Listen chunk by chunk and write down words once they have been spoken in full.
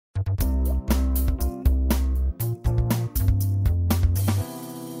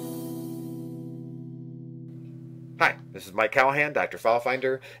This is Mike Callahan, Dr.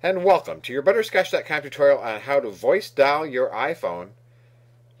 FileFinder, and welcome to your ButterscotchCom tutorial on how to voice dial your iPhone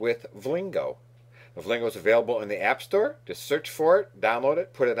with Vlingo. The Vlingo is available in the App Store. Just search for it, download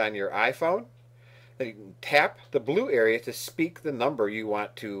it, put it on your iPhone. Then you can tap the blue area to speak the number you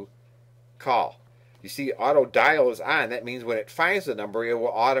want to call. You see auto dial is on. That means when it finds the number, it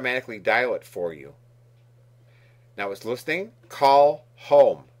will automatically dial it for you. Now it's listening. Call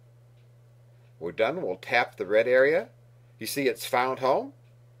home. We're done. We'll tap the red area. You see it's found home.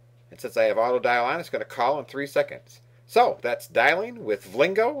 And since I have auto dial on, it's going to call in 3 seconds. So that's dialing with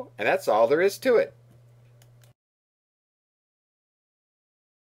Vlingo, and that's all there is to it.